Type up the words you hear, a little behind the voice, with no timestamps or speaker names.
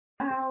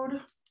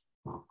loud.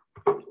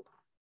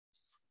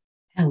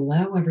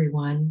 Hello,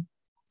 everyone.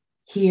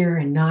 Here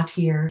and not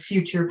here,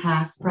 future,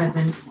 past,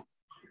 present.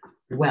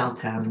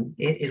 Welcome.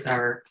 It is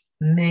our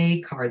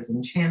May Cards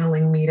and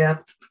Channeling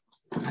meetup.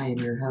 I am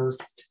your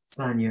host,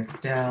 Sonia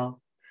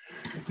Stell,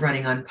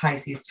 running on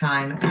Pisces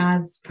time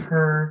as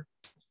per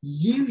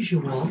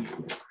usual.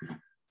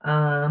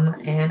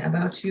 And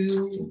about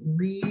to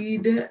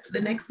read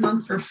the next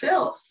month for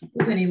filth.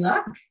 With any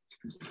luck?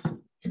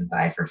 And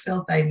by for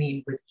filth, I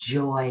mean with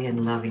joy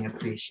and loving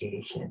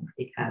appreciation,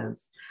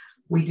 because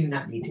we do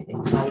not need to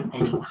invite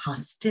any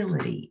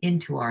hostility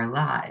into our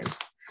lives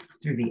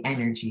through the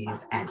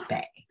energies at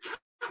bay.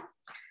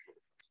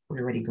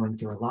 We're already going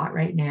through a lot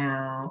right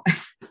now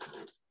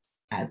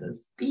as a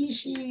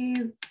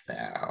species.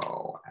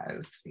 So I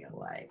just feel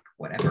like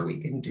whatever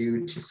we can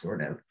do to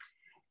sort of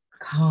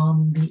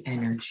calm the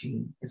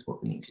energy is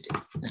what we need to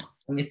do. Now,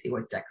 let me see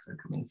what decks are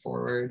coming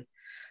forward.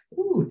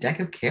 Ooh, deck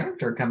of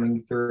character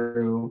coming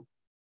through.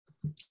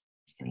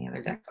 Any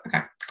other decks?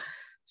 Okay.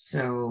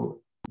 So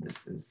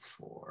this is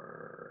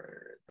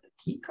for the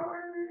key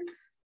card,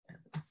 and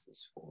this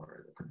is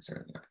for the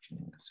concern.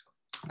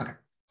 Okay.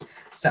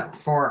 So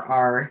for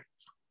our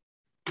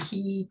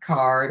key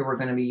card, we're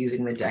going to be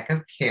using the deck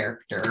of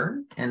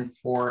character, and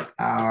for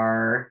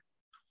our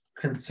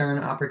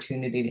concern,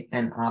 opportunity,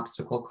 and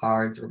obstacle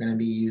cards, we're going to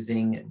be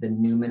using the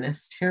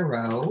Numinous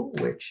Tarot,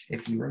 which,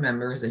 if you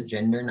remember, is a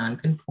gender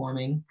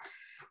non-conforming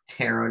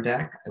tarot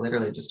deck. I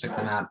literally just took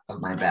them out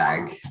of my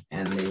bag,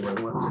 and they were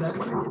the ones that I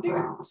wanted to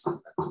do.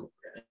 So that's what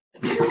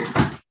we're going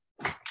to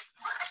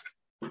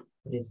do.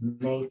 It is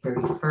May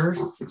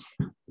 31st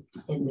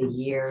in the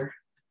year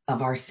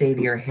of our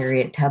Savior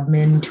Harriet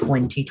Tubman,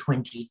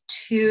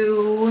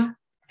 2022.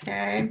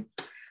 Okay.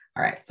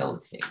 All right. So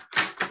let's see.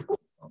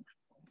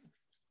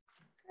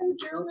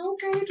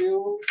 Okay,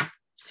 June.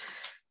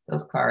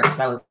 Those cards,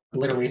 that was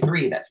literally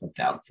 3 that flipped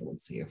out. So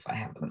let's see if I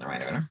have them in the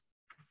right order.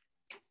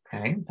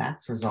 Okay,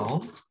 that's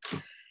resolved.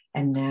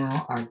 And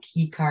now our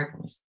key card.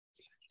 Let me see if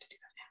I need to do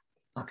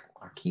that now. Okay,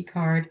 our key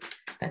card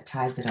that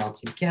ties it all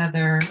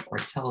together or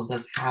tells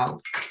us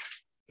how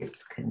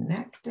it's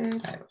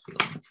connected. I have a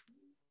feeling.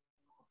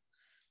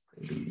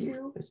 Could be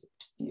you. Is it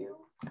you?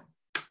 No.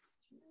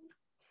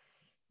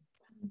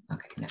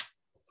 Okay, no.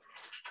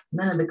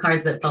 None of the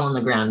cards that fell on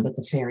the ground, but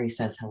the fairy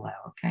says hello,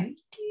 okay?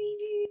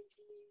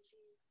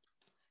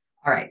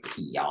 All right,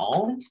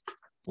 y'all.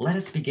 Let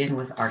us begin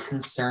with our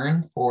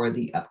concern for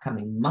the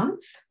upcoming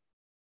month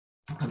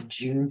of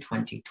June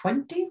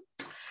 2020.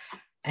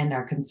 And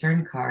our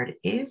concern card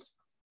is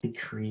the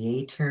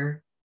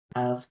Creator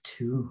of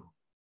Tombs.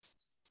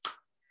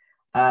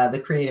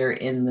 The creator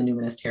in the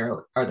Numinous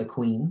Tarot are the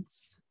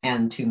Queens,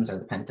 and Tombs are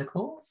the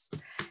Pentacles.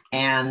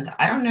 And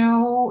I don't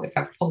know if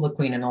I've pulled the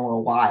Queen in a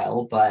little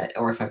while,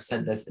 or if I've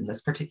said this in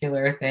this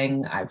particular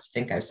thing. I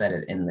think I've said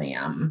it in the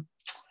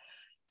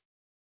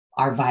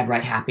our Vibe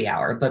Right Happy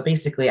Hour. But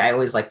basically, I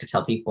always like to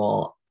tell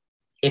people,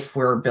 if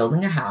we're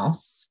building a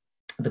house,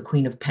 the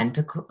Queen of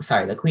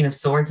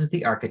Swords is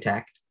the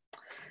architect.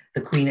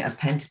 The Queen of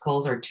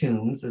Pentacles or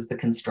Tombs is the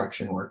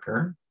construction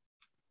worker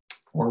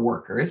or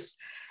workers.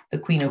 The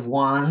Queen of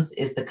Wands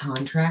is the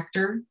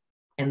contractor,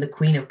 and the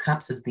Queen of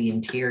Cups is the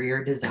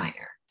interior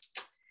designer.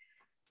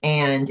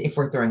 And if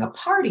we're throwing a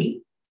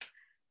party,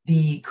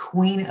 the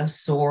Queen of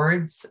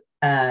Swords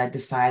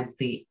decides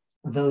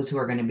those who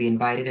are going to be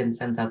invited and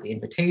sends out the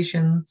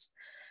invitations.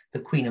 The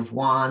Queen of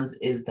Wands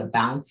is the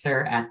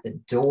bouncer at the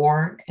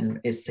door and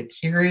is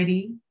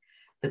security.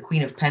 The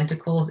Queen of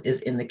Pentacles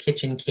is in the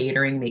kitchen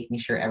catering, making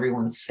sure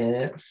everyone's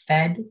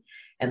fed.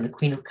 And the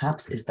Queen of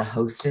Cups is the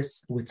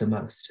hostess with the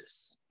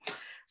mostest.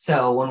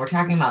 So when we're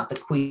talking about the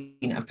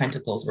Queen of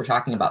Pentacles, we're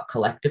talking about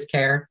collective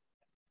care.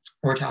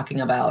 We're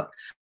talking about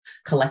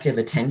collective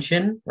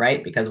attention,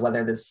 right? Because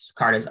whether this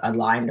card is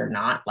aligned or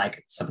not,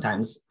 like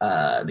sometimes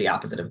the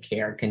opposite of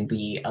care can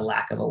be a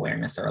lack of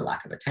awareness or a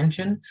lack of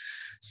attention.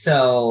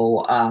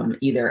 So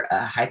either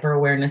a hyper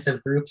awareness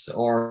of groups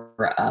or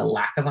a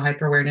lack of a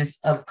hyper awareness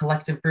of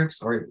collective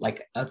groups, or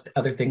like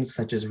other things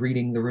such as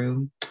reading the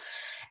room.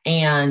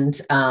 And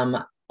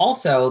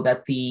also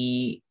that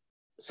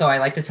so I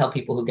like to tell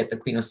people who get the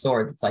Queen of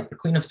Swords, it's like the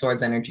Queen of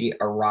Swords energy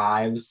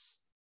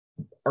arrives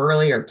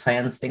early or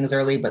plans things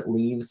early, but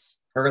leaves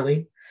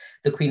early.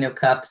 The Queen of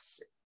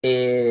Cups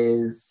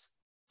is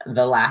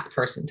the last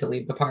person to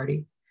leave the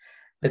party.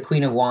 The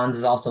Queen of Wands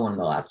is also one of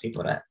the last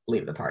people to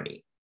leave the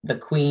party. The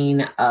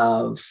Queen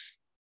of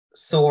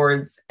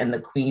Swords and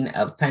the Queen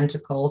of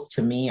Pentacles,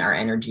 to me, are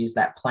energies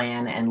that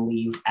plan and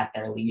leave at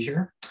their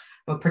leisure.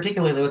 But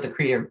particularly with the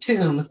Creator of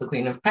Tombs, the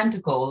Queen of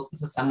Pentacles,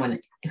 this is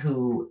someone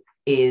who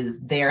is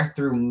there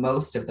through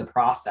most of the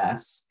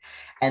process,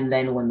 and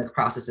then when the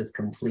process is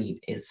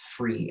complete, is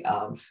free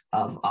of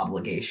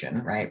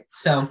obligation, right?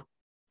 So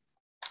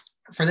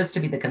for this to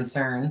be the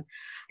concern,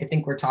 I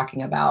think we're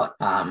talking about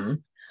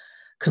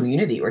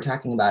community. We're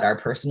talking about our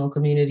personal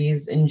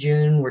communities in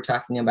June. We're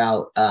talking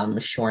about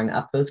shoring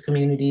up those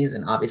communities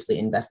and obviously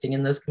investing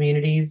in those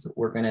communities.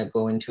 We're going to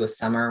go into a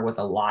summer with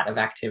a lot of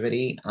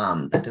activity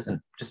that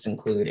doesn't just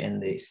include in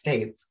the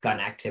States gun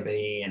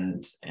activity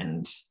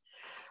and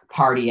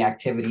party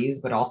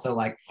activities, but also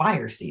like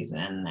fire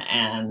season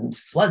and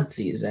flood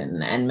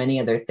season and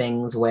many other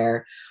things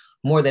where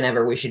more than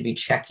ever we should be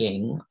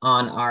checking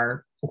on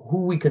our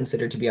who we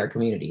consider to be our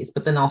communities,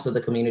 but then also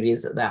the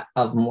communities that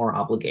of more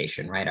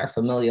obligation, right? Our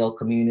familial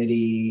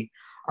community,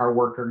 our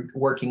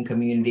working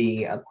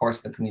community, of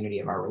course, the community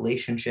of our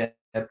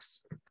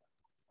relationships,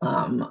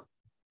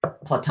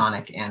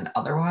 platonic and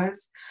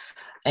otherwise.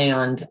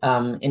 And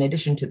in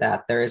addition to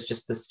that, there is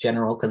just this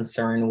general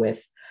concern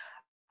with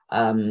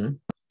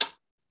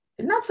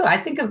not so, I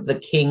think of the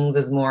kings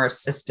as more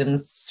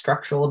systems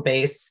structural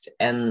based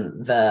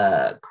and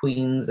the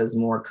queens as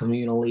more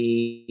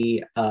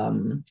communally,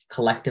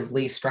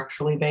 collectively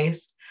structurally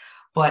based.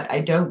 But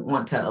I don't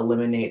want to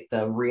eliminate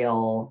the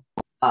real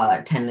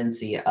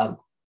tendency of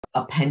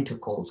a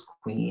Pentacles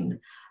queen,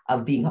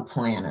 of being a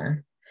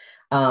planner,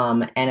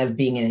 and of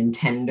being an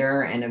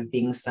intender, and of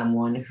being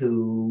someone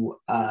who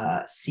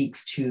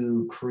seeks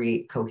to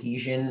create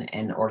cohesion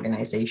and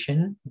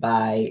organization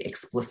by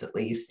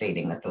explicitly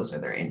stating that those are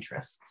their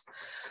interests.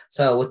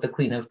 So with the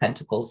Queen of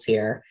Pentacles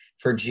here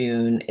for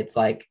June, it's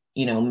like,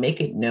 you know,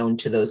 make it known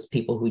to those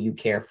people who you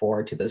care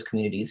for, to those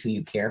communities who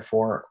you care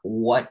for,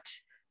 what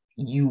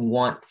you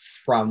want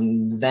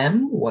from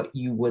them, what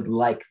you would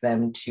like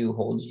them to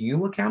hold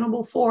you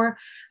accountable for,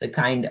 the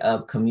kind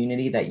of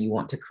community that you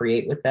want to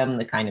create with them,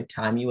 the kind of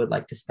time you would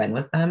like to spend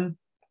with them,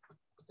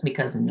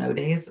 because no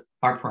days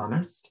are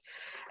promised.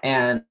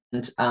 And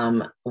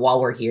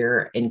while we're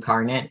here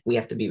incarnate, we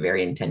have to be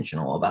very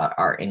intentional about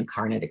our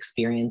incarnate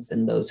experience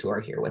and those who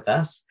are here with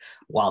us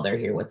while they're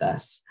here with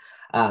us,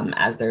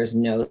 as there's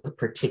no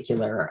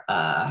particular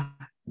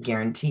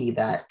guarantee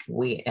that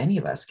any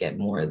of us get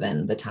more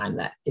than the time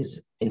that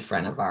is in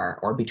front of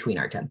or between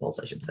our temples,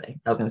 I should say.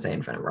 I was going to say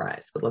in front of our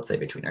eyes, but let's say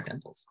between our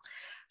temples.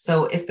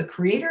 So if the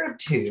Creator of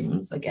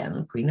Tombs,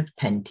 again, Queen of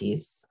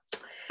Penties,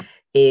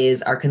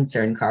 is our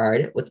concern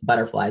card with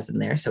butterflies in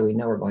there, so we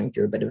know we're going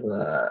through a bit of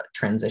a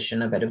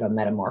transition, a bit of a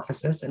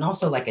metamorphosis, and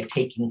also like a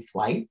taking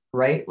flight,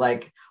 right?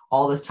 Like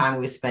all this time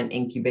we spent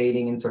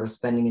incubating and sort of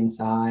spending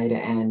inside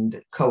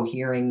and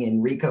cohering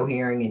and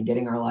recohering and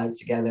getting our lives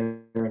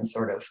together and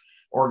sort of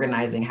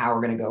organizing how we're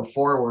going to go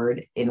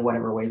forward in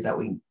whatever ways that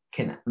we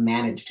can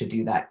manage to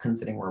do that,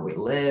 considering where we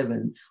live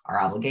and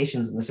our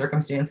obligations and the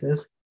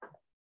circumstances.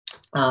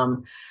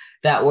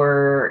 That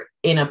we're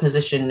in a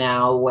position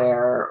now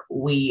where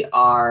we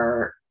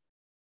are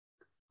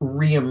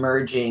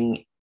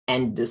reemerging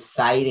and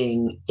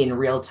deciding in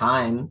real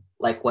time,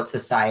 like what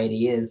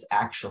society is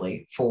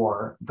actually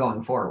for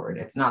going forward.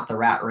 It's not the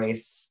rat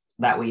race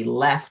that we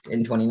left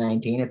in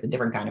 2019. It's a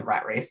different kind of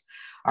rat race,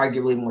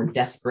 arguably more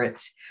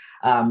desperate,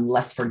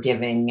 less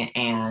forgiving,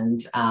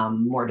 and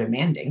more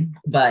demanding.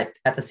 But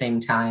at the same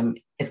time,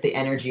 if the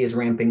energy is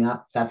ramping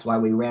up, that's why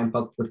we ramp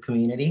up with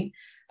community.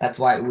 That's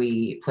why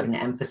we put an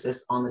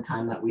emphasis on the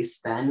time that we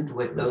spend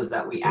with those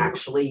that we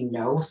actually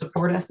know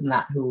support us and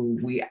not who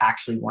we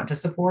actually want to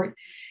support.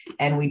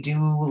 And we do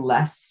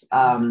less,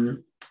 I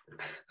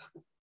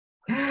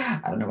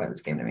don't know why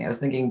this came to me. I was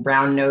thinking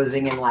brown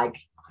nosing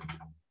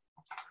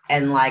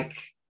and like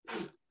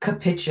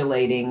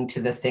capitulating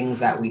to the things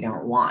that we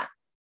don't want.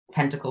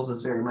 Pentacles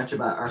is very much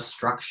about our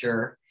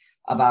structure,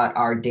 about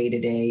our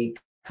day-to-day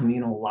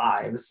communal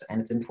lives.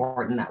 And it's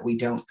important that we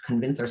don't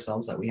convince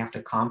ourselves that we have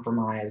to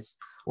compromise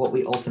what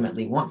we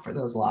ultimately want for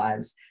those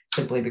lives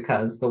simply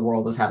because the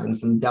world is having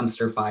some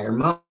dumpster fire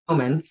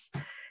moments.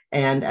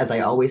 And as I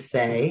always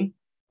say,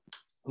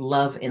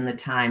 love in the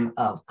time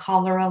of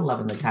cholera,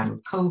 love in the time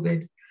of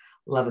COVID,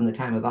 love in the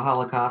time of the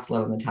Holocaust,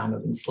 love in the time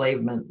of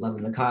enslavement, love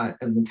in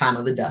the time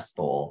of the Dust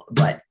Bowl,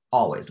 but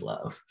always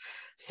love.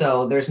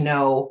 So there's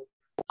no,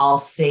 I'll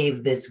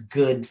save this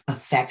good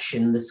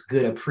affection, this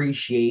good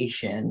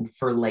appreciation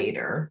for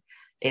later.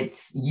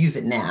 It's use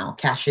it now,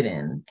 cash it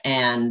in,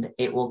 and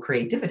it will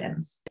create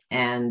dividends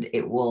and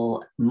it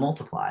will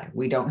multiply.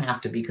 We don't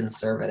have to be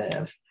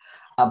conservative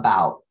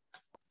about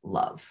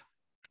love,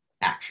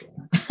 actually.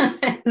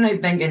 And I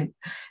think, in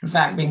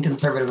fact, being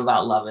conservative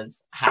about love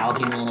is how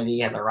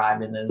humanity has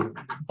arrived in this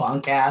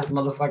bunk ass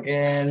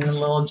motherfucking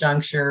little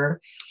juncture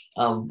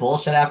of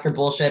bullshit after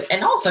bullshit.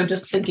 And also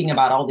just thinking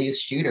about all these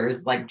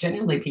shooters, like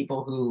genuinely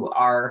people who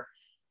are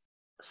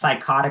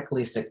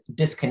psychotically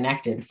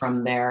disconnected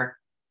from their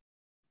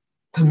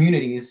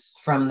communities,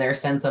 from their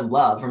sense of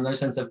love, from their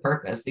sense of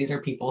purpose. These are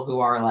people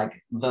who are like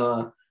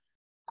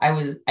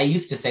I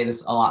used to say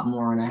this a lot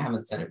more and I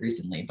haven't said it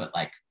recently, but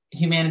like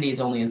humanity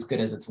is only as good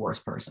as its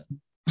worst person.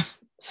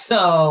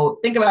 So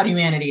think about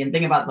humanity and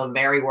think about the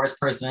very worst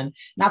person,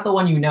 not the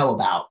one you know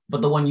about,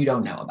 but the one you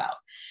don't know about.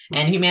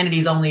 And humanity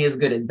is only as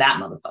good as that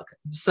motherfucker.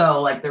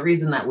 So like the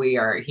reason that we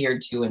are here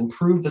to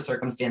improve the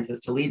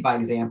circumstances, to lead by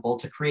example,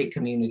 to create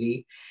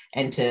community,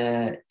 and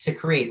to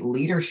create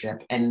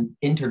leadership and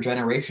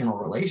intergenerational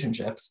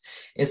relationships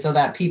is so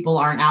that people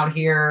aren't out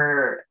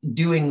here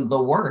doing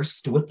the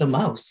worst with the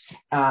most.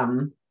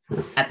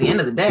 At the end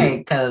of the day,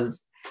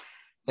 because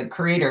the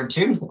creator of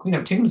tombs, the queen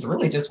of tombs,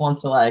 really just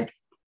wants to like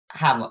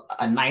have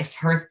a nice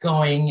hearth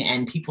going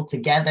and people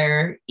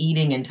together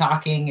eating and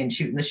talking and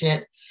shooting the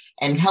shit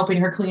and helping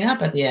her clean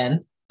up at the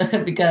end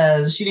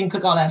because she didn't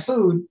cook all that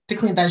food to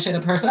clean that shit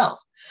up herself.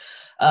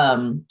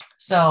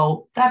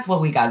 So that's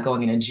what we got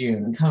going into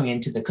June, coming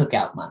into the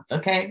cookout month.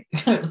 Okay.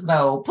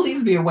 So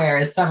please be aware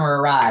as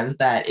summer arrives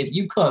that if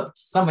you cooked,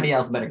 somebody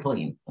else better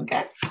clean.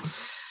 Okay.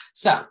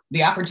 So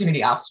the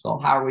opportunity obstacle,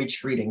 how are we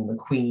treating the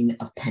Queen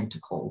of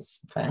Pentacles?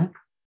 Okay.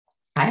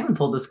 I haven't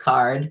pulled this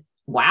card.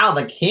 Wow,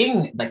 the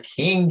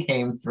king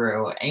came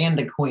through and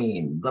the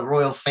queen, the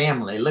royal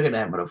family. Look at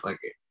that motherfucker.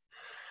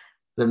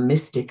 The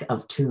mystic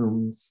of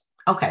tombs.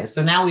 Okay,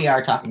 so now we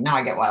are talking. Now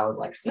I get why I was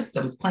like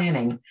systems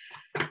planning.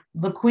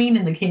 The queen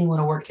and the king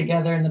want to work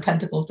together in the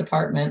Pentacles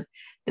department.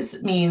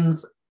 This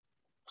means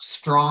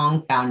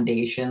strong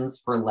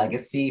foundations for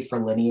legacy,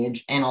 for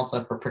lineage, and also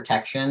for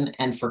protection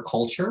and for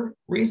culture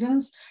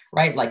reasons,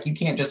 right? Like you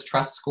can't just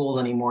trust schools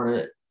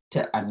anymore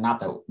to not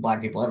that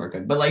Black people ever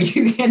could, but like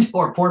you can't,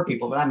 or poor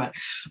people,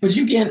 but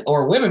you can't,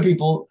 or women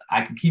people,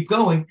 I could keep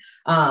going.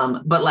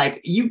 But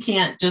like you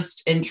can't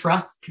just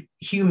entrust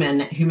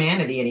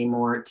humanity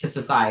anymore to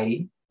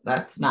society.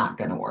 That's not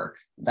going to work.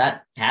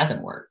 That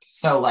hasn't worked.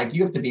 So like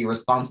you have to be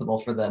responsible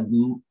for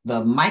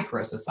the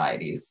micro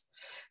societies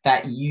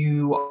that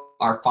you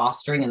are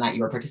fostering and that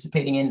you are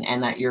participating in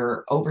and that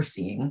you're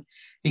overseeing,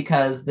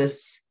 because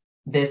this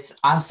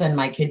I'll send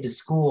my kid to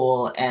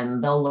school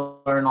and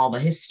they'll learn all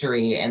the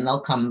history and they'll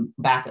come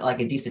back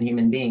like a decent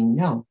human being.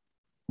 No.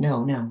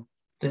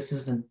 This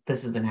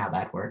isn't how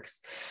that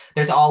works.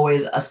 There's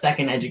always a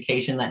second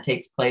education that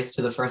takes place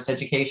to the first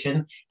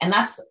education. And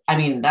that's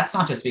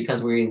not just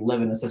because we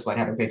live in a cis white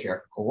heteropatriarchal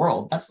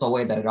world. That's the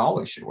way that it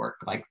always should work.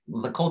 Like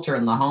the culture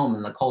in the home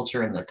and the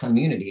culture in the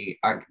community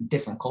are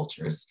different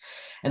cultures.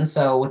 And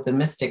so with the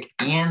mystic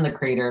and the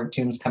creator of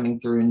tombs coming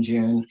through in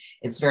June,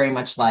 it's very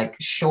much like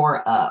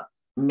shore up,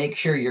 make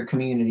sure your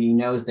community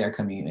knows their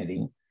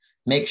community.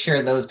 Make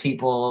sure those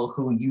people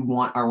who you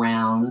want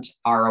around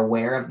are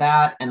aware of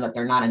that and that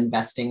they're not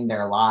investing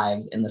their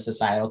lives in the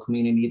societal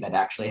community that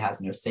actually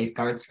has no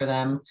safeguards for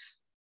them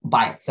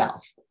by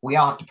itself. We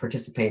all have to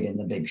participate in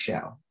the big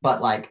show,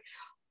 but like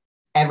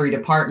every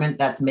department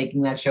that's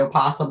making that show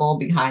possible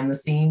behind the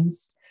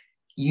scenes,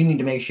 you need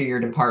to make sure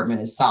your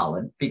department is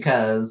solid,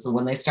 because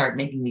when they start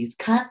making these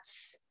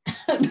cuts,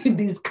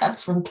 these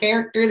cuts from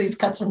character, these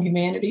cuts from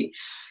humanity,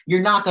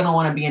 you're not going to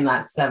want to be in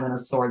that Seven of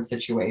Swords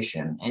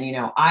situation. And, you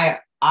know, I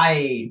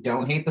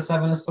don't hate the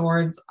Seven of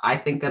Swords. I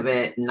think of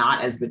it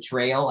not as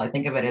betrayal. I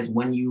think of it as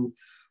when you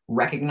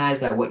recognize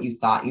that what you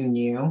thought you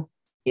knew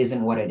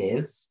isn't what it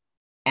is.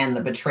 And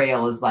the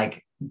betrayal is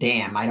like,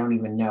 damn, I didn't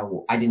even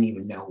know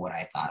what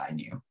I thought I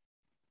knew.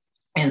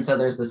 And so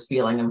there's this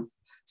feeling of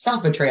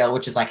self-betrayal,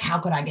 which is like, how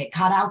could I get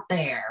caught out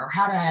there? Or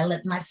how did I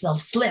let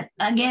myself slip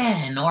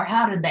again? Or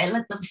how did they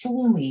let them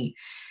fool me?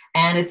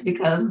 And it's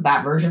because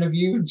that version of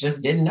you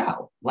just didn't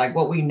know. Like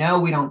what we know,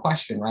 we don't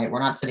question, right? We're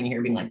not sitting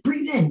here being like,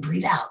 breathe in,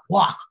 breathe out,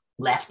 walk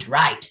left,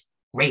 right,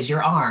 raise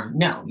your arm.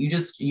 No, you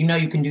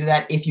you can do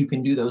that if you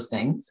can do those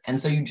things.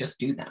 And so you just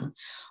do them.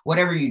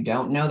 Whatever you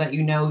don't know that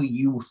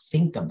you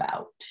think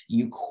about,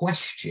 you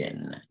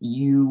question,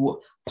 you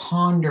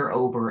ponder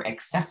over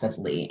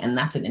excessively. And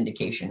that's an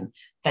indication.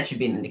 That should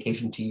be an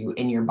indication to you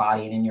in your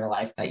body and in your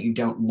life that you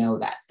don't know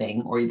that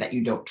thing, or that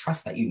you don't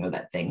trust that you know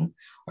that thing,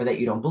 or that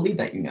you don't believe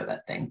that you know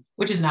that thing,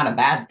 which is not a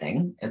bad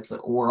thing.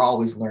 We're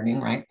always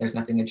learning, right? There's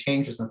nothing to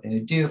change. There's nothing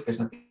to do. If there's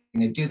nothing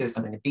to do, there's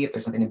nothing to be. If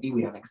there's nothing to be,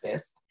 we don't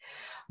exist.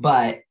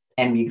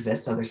 And we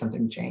exist, so there's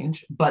something to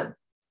change. But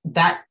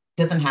that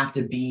doesn't have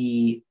to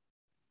be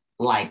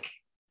like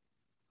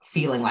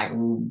feeling like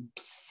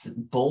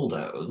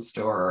bulldozed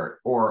or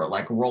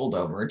like rolled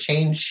over.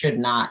 Change should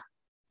not,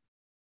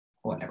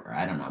 whatever.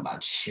 I don't know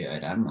about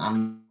should.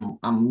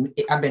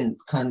 I've been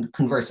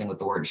conversing with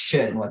the word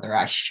should and whether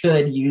I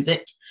should use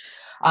it.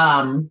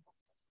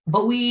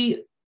 But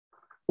we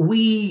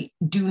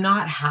do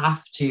not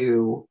have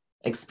to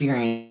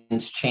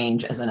experience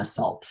change as an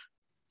assault.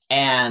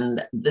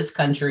 And this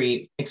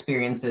country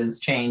experiences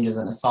change as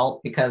an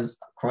assault because,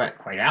 quite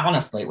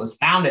honestly, it was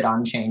founded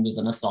on change as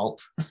an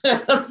assault.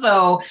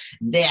 So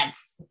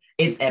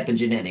it's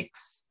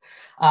epigenetics.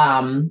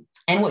 And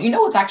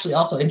what's actually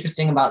also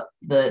interesting about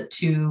the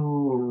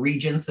two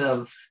regents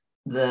of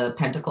the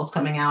Pentacles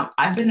coming out,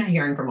 I've been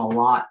hearing from a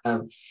lot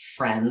of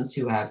friends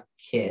who have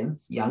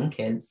kids, young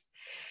kids,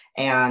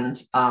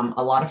 and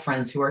a lot of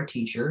friends who are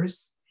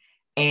teachers.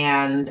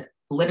 And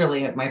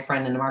literally my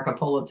friend in Marco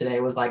Polo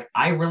today was like,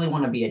 I really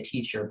want to be a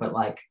teacher, but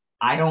like,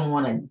 I don't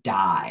want to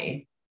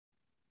die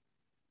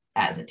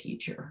as a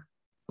teacher.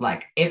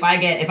 Like if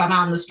I'm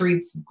out in the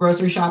streets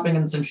grocery shopping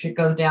and some shit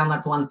goes down,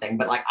 that's one thing.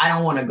 But like, I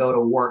don't want to go to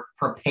work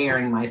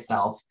preparing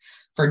myself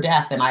for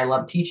death. And I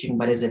love teaching,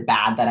 but is it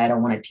bad that I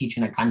don't want to teach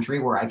in a country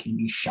where I can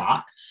be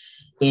shot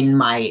in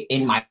my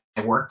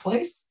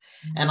workplace?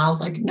 And I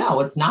was like, no,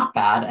 it's not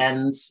bad.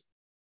 And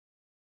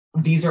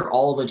these are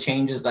all the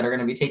changes that are going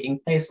to be taking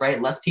place,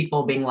 right? Less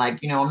people being like,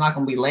 I'm not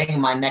going to be laying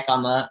my neck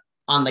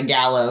on the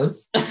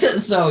gallows.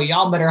 So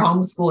y'all better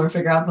homeschool or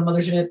figure out some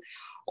other shit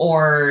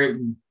or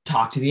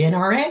talk to the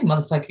NRA,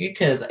 motherfucker,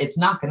 because it's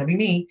not going to be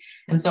me.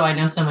 And so I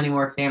know so many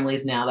more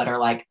families now that are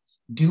like,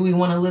 do we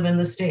want to live in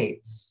the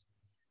States?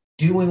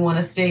 Do we want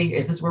to stay?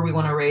 Is this where we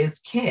want to raise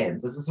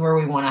kids? Is this where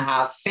we want to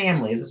have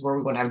families? Is this where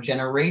we want to have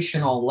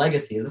generational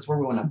legacy? Is this where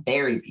we want to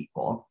bury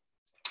people?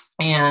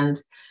 And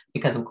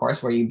because, of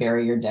course, where you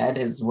bury your dead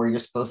is where you're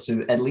supposed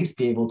to at least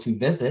be able to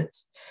visit.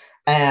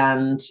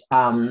 And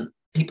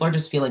people are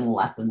just feeling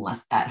less and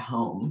less at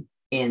home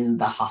in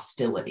the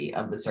hostility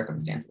of the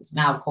circumstances.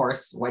 Now, of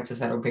course, white cis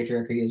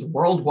heteropatriarchy is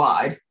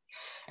worldwide.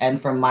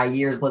 And from my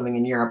years living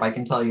in Europe, I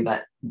can tell you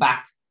that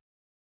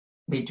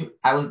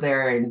I was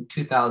there in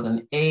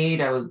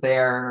 2008. I was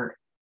there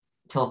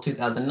till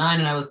 2009,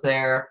 and I was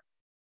there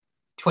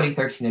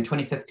 2013 and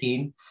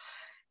 2015.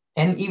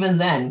 And even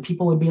then,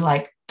 people would be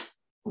like,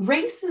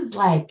 race is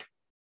like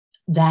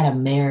that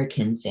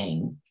American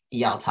thing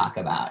y'all talk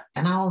about.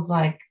 And I was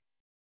like,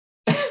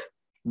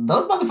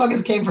 those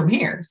motherfuckers came from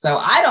here. So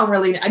I don't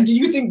really, do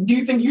you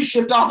think you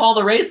shipped off all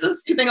the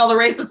racists? Do you think all the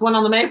racists went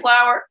on the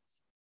Mayflower?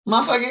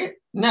 Motherfucker?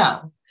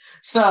 No.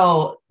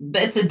 So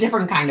it's a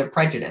different kind of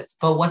prejudice.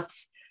 But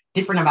what's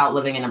different about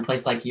living in a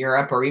place like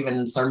Europe, or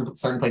even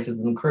certain places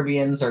in the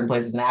Caribbean, certain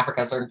places in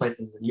Africa, certain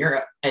places in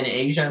Europe and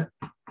Asia,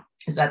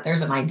 is that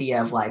there's an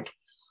idea of like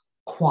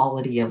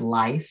quality of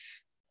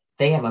life.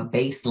 They have a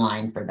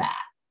baseline for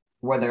that,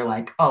 where they're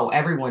like, oh,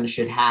 everyone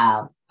should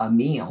have a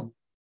meal.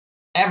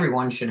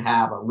 Everyone should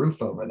have a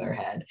roof over their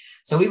head.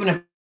 So even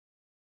if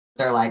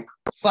they're like,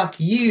 fuck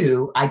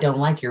you, I don't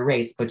like your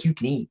race, but you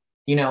can eat.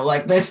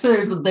 Like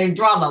they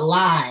draw the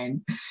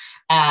line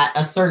at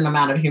a certain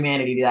amount of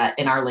humanity that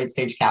in our late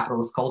stage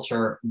capitalist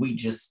culture, we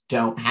just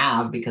don't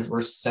have, because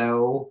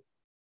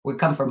we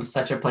come from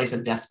such a place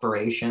of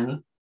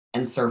desperation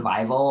and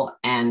survival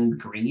and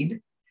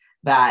greed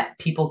that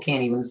people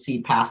can't even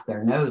see past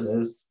their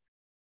noses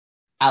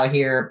out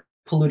here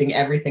polluting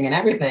everything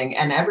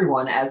and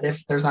everyone as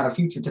if there's not a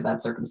future to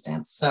that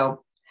circumstance.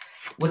 So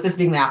with this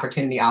being the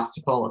opportunity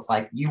obstacle, it's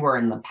like you are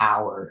in the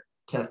power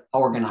to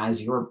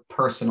organize your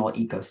personal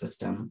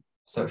ecosystem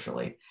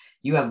socially.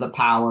 You have the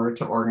power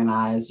to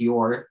organize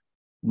your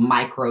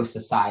micro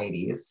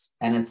societies.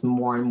 And it's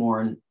more and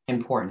more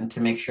important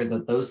to make sure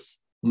that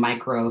those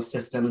micro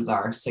systems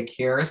are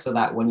secure, so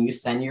that when you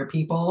send your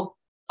people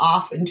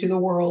off into the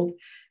world,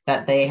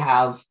 that they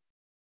have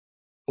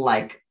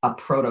like a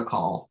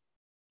protocol,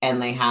 and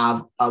they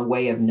have a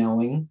way of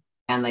knowing,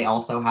 and they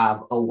also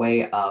have a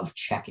way of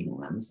checking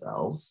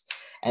themselves,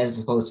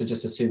 as opposed to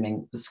just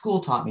assuming the school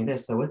taught me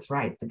this, so it's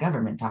right. The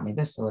government taught me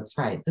this, so it's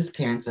right. This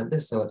parent said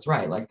this, so it's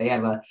right. Like they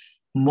have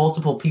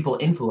multiple people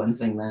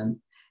influencing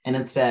them. And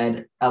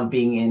instead of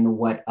being in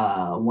what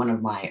one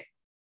of my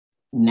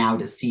now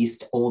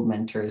deceased old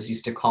mentors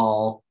used to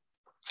call,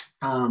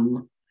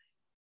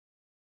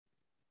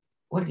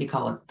 what did he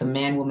call it? The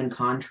man-woman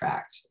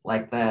contract,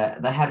 like the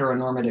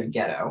heteronormative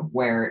ghetto,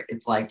 where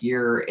it's like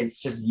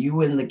it's just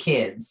you and the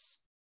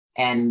kids,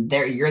 and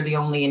you're the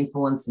only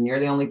influence, and you're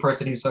the only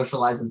person who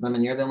socializes them,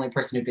 and you're the only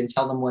person who can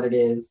tell them what it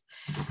is.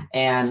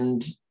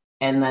 And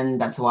then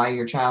that's why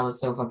your child is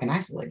so fucking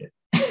isolated.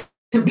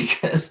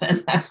 Because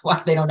that's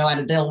why they don't know how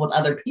to deal with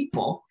other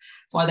people.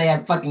 That's why they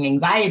have fucking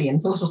anxiety in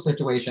social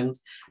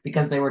situations,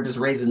 because they were just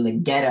raised in the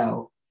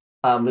ghetto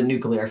of the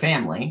nuclear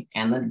family.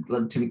 And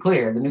then, to be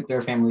clear, the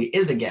nuclear family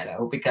is a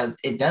ghetto, because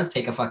it does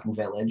take a fucking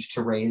village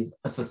to raise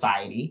a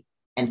society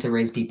and to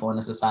raise people in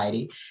a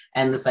society.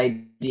 And this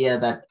idea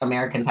that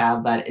Americans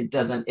have that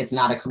it's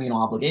not a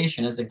communal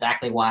obligation is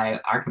exactly why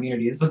our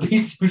community is a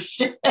piece of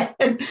shit.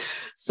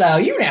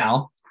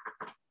 So,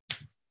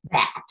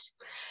 that.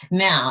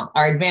 Now,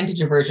 our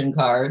advantage aversion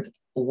card,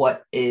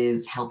 what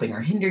is helping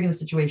or hindering the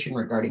situation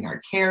regarding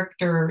our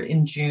character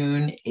in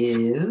June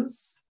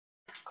is,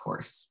 of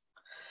course,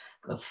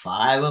 the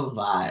 5 of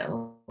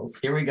Vials.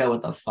 Here we go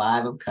with the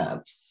 5 of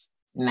Cups.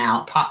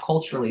 Now, pop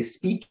culturally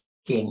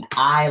speaking,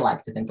 I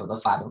like to think of the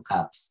 5 of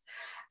Cups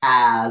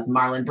as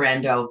Marlon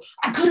Brando.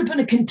 I could have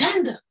been a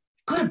contender,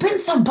 could have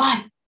been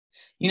somebody.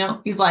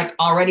 He's like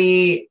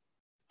already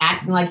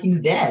acting like he's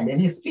dead in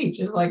his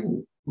speech. It's like,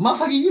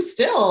 motherfucker, you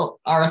still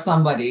are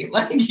somebody.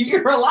 Like,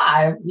 you're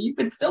alive. You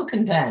could still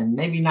contend.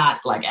 Maybe not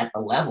like at the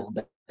level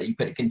that you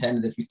could have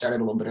contended if you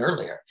started a little bit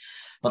earlier.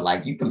 But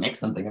like, you can make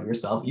something of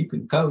yourself. You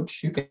can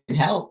coach. You can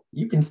help.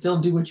 You can still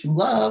do what you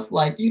love.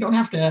 Like, you don't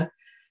have to,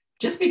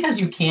 just because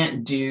you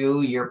can't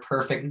do your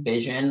perfect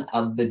vision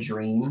of the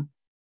dream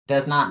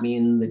does not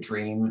mean the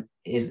dream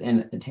is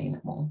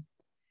unattainable.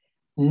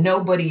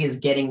 Nobody is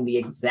getting the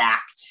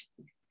exact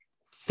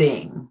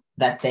thing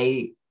that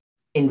they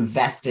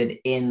invested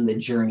in the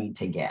journey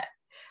to get.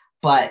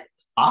 But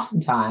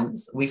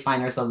oftentimes we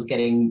find ourselves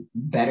getting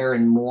better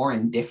and more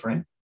and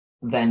different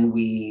than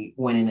we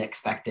went in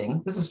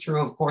expecting. This is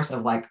true, of course,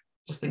 of like,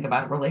 just think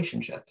about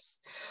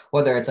relationships,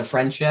 whether it's a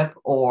friendship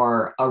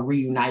or a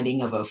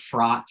reuniting of a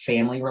fraught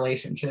family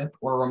relationship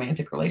or a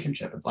romantic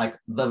relationship. It's like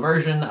the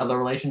version of the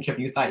relationship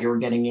you thought you were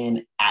getting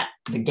in at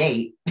the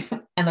gate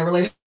and the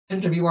relationship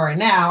you are in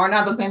now are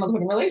not the same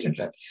motherfucking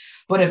relationship.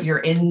 But if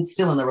you're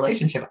still in the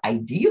relationship,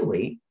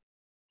 ideally,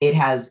 it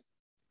has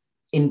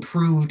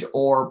improved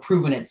or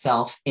proven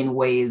itself in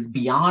ways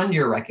beyond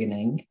your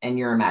reckoning and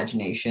your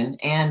imagination,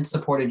 and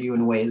supported you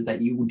in ways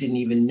that you didn't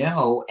even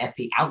know at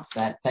the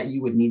outset that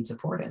you would need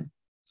support in.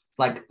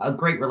 Like a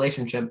great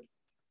relationship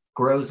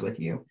grows with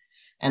you.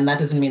 And that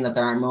doesn't mean that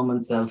there aren't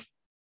moments of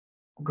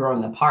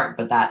growing apart,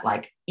 but that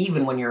like,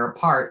 even when you're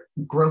apart,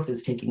 growth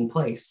is taking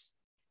place.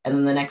 And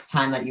then the next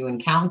time that you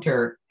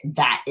encounter,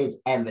 that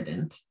is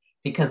evident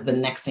because the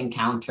next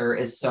encounter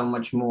is so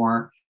much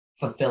more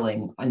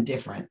fulfilling and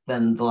different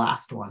than the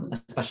last one,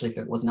 especially if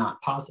it was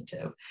not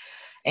positive.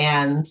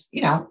 And,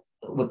 you know,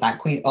 with that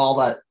queen, all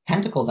the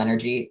Pentacles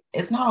energy,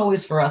 it's not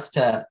always for us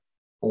to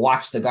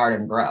watch the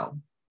garden grow.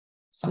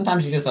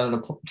 Sometimes you just have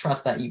to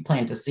trust that you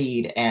plant a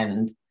seed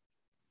and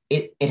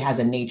it has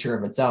a nature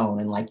of its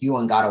own. And like, you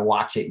ain't got to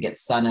watch it get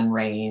sun and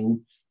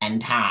rain and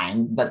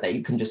time, but that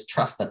you can just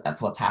trust that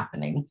that's what's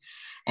happening.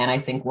 And I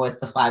think with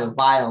the 5 of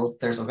Vials,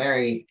 there's a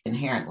very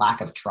inherent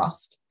lack of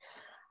trust.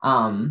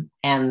 And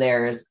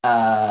there's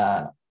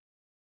I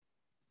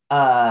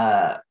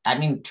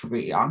mean, to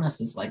be honest,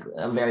 it's like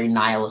a very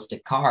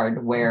nihilistic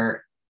card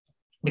where,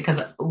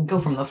 because we go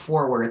from the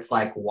 4 where it's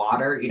like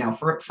water, you know,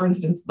 for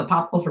instance, the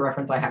pop culture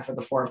reference I have for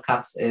the 4 of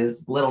Cups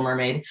is Little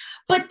Mermaid,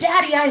 but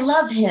daddy, I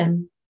love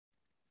him.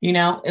 You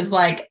know, it's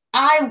like,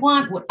 I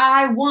want what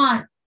I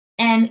want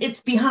and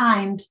it's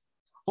behind,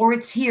 or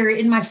it's here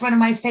in my front of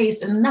my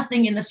face and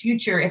nothing in the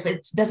future. If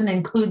it doesn't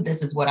include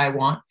this is what I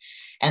want.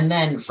 And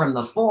then from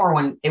the 4,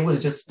 when it was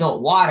just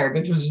spilt water,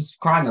 bitch was just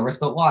crying over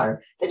spilt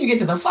water. Then you get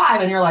to the 5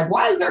 and you're like,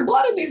 why is there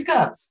blood in these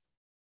cups?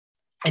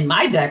 In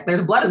my deck,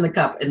 there's blood in the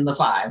cup in the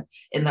 5,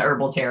 in the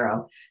herbal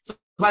tarot. So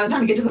by the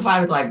time you get to the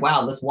 5, it's like,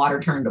 wow, this water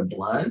turned to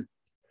blood.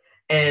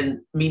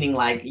 And meaning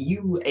like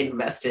you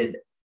invested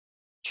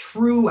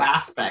true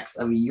aspects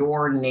of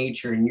your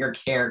nature and your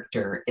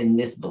character in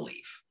this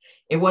belief.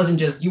 It wasn't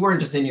just, you weren't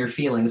just in your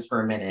feelings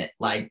for a minute,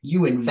 like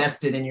you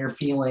invested in your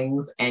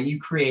feelings and you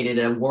created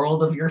a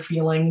world of your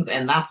feelings,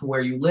 and that's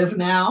where you live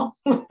now.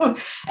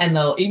 And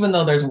though, even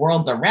though there's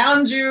worlds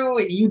around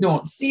you, you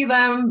don't see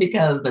them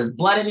because there's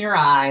blood in your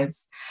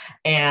eyes,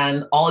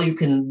 and all you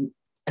can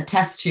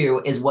attest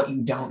to is what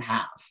you don't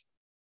have.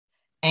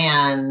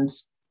 And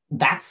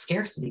that's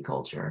scarcity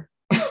culture.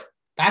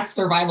 That's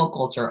survival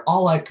culture.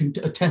 All I can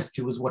attest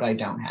to is what I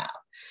don't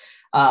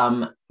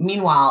have.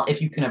 Meanwhile,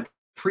 if you can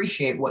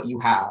appreciate what you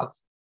have,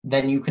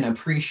 then you can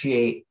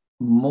appreciate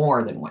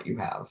more than what you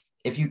have.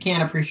 If you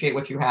can't appreciate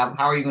what you have,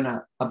 how are you going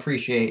to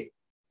appreciate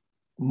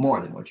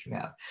more than what you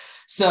have?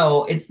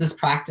 So it's this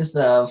practice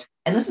of,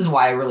 and this is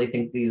why I really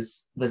think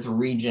this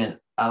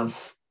regent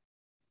of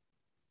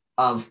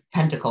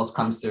Pentacles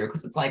comes through,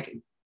 because it's like,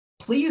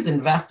 please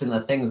invest in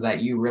the things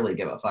that you really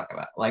give a fuck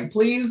about. Like,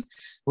 please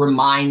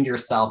remind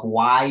yourself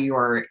why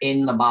you're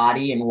in the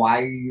body and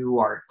why you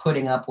are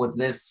putting up with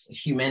this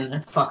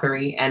human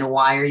fuckery and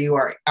why you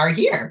are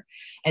here.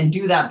 And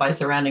do that by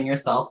surrounding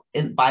yourself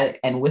and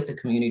with the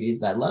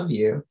communities that love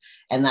you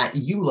and that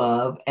you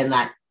love and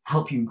that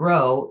help you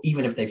grow,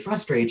 even if they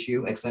frustrate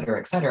you, et cetera,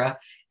 et cetera.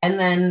 And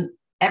then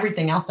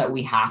everything else that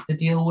we have to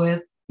deal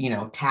with, you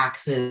know,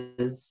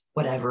 taxes,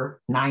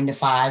 whatever, 9 to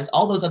 5s,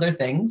 all those other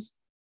things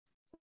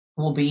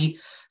will be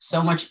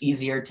so much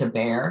easier to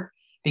bear,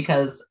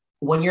 because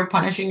when you're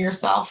punishing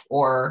yourself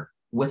or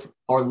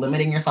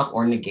limiting yourself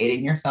or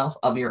negating yourself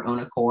of your own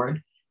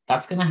accord,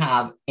 that's going to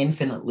have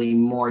infinitely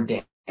more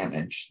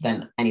damage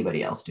than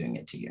anybody else doing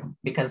it to you,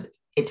 because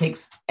it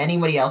takes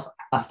anybody else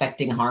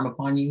affecting harm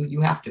upon you,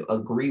 you have to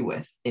agree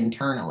with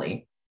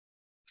internally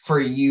for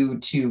you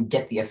to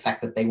get the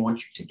effect that they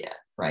want you to get,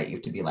 right? You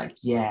have to be like,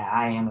 yeah,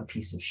 I am a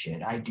piece of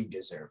shit. I do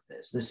deserve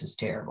this. This is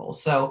terrible.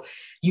 So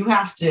you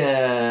have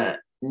to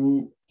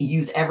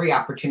use every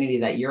opportunity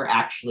that you're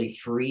actually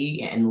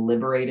free and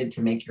liberated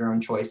to make your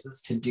own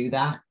choices to do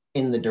that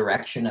in the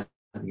direction of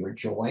your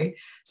joy,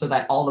 so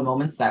that all the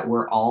moments that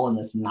we're all in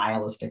this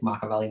nihilistic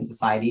Machiavellian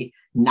society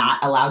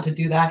not allowed to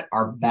do that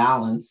are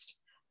balanced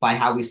by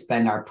how we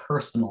spend our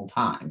personal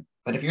time.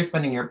 But if you're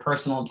spending your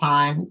personal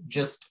time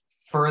just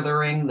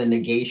furthering the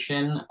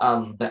negation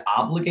of the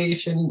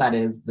obligation that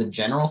is the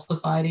general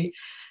society,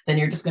 then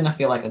you're just going to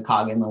feel like a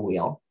cog in the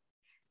wheel.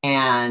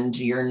 And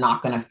you're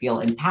not going to feel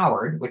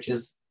empowered, which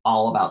is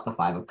all about the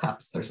 5 of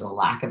Cups. There's a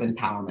lack of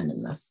empowerment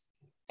in this.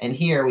 And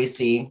here we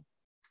see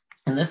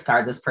in this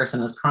card, this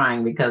person is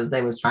crying because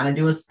they was trying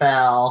to do a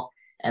spell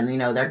and, you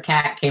know, their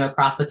cat came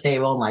across the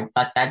table and like,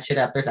 fuck that shit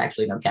up. There's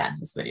actually no cat in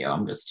this video.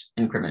 I'm just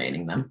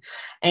incriminating them.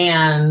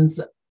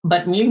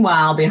 But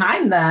meanwhile,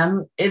 behind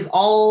them is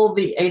all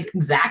the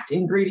exact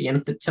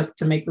ingredients it took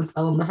to make the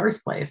spell in the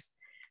first place.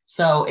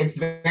 So it's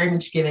very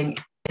much giving,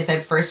 If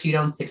at first you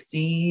don't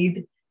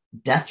succeed,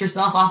 dust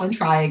yourself off and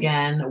try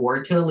again.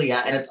 Word to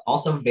Aaliyah. And it's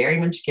also very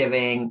much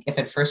giving. If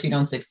at first you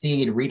don't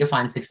succeed,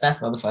 redefine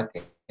success,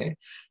 motherfucker.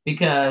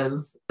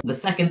 Because the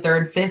second,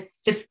 third, fifth,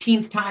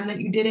 15th time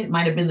that you did it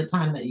might have been the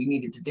time that you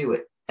needed to do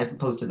it, as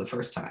opposed to the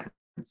first time.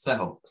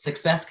 So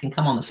success can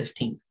come on the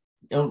 15th.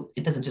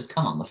 It doesn't just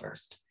come on the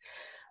 1st.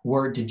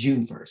 Word to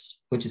June 1st,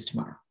 which is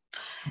tomorrow.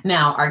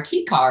 Now, our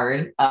key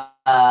card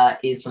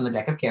is from the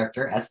deck of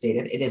character, as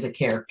stated. It is a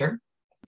character.